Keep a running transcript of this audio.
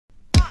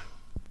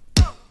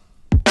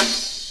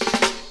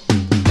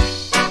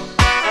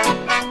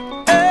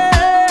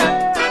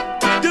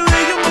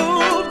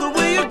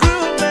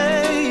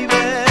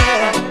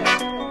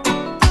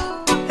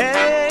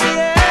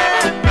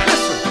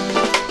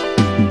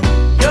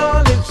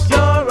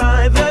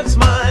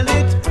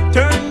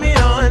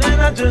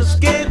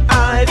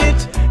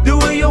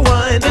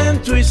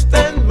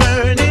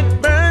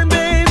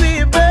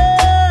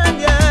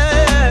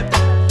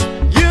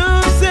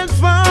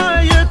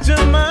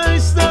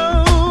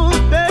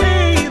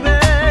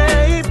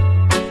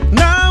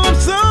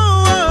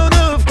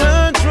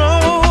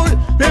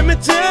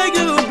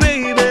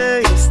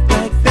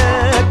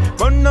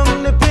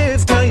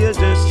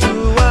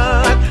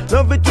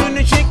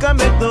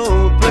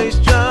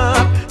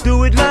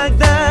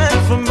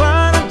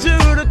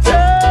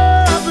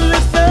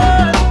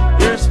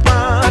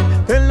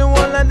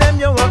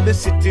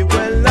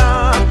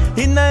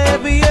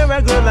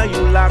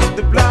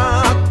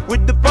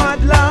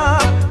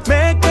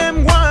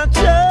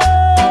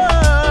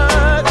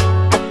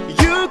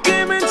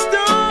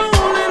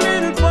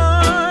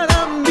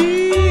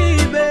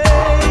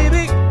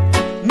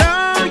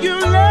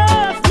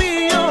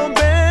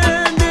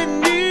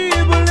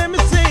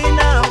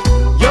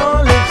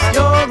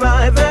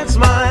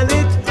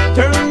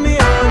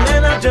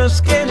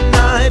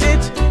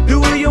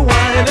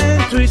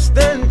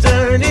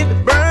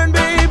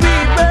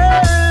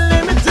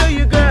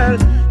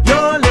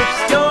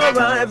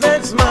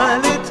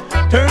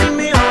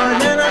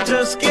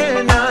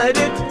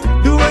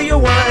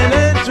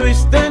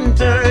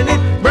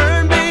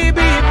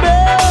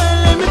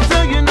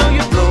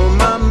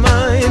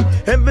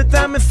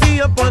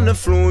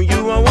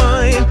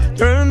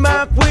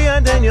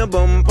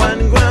bump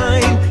and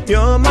grind.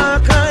 You're my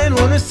kind,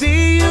 wanna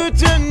see you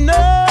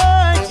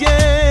tonight,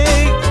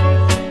 yeah.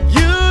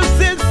 You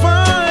set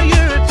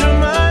fire to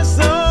my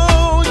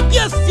soul,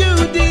 yes you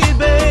did,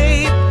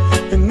 babe.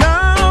 And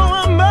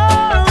now I'm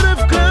out of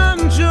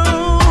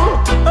control,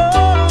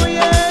 oh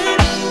yeah.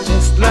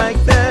 Just like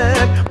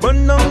that,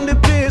 burn on the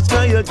place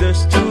 'cause you're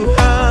just too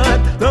hot.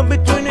 Love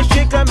between the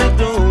shake and make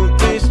the whole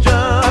place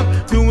drop.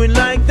 Do it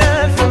like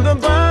that from the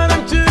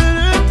bottom to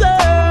the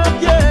top,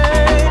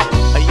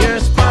 yeah. A your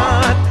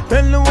spot,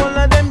 tell the whole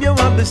of them you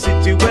have the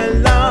city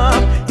well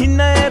off. In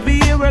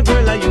every era,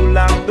 girl, and you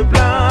lock the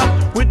block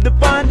with the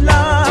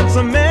padlock,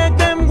 so make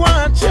them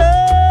watch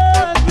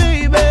out,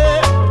 baby.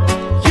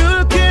 You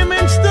came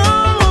and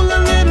stole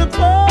a little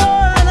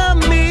part of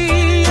me,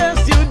 yes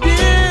you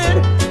did.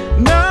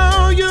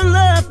 Now you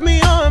left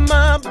me on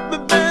my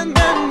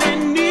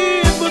abandoned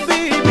knee, but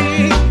baby,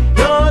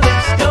 your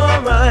lips, your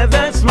eyes,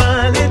 that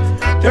smile, it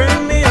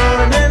turn me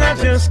on and I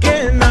just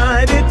can't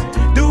hide it.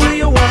 The way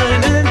you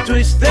whine and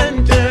twist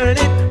and turn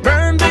it,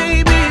 burn,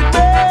 baby,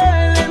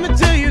 burn. Let me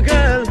tell you,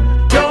 girl,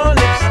 your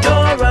lips,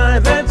 your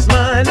eyes, that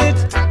smile, it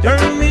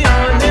turn me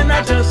on and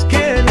I just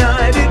can't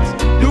hide it.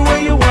 The way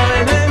you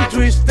whine and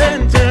twist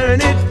and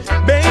turn it,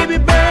 baby,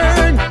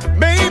 burn,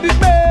 baby,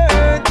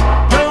 burn.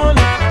 Your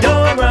lips,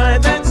 your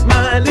eyes, that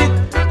smile, it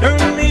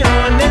turn me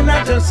on and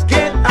I just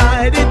can't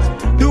hide it.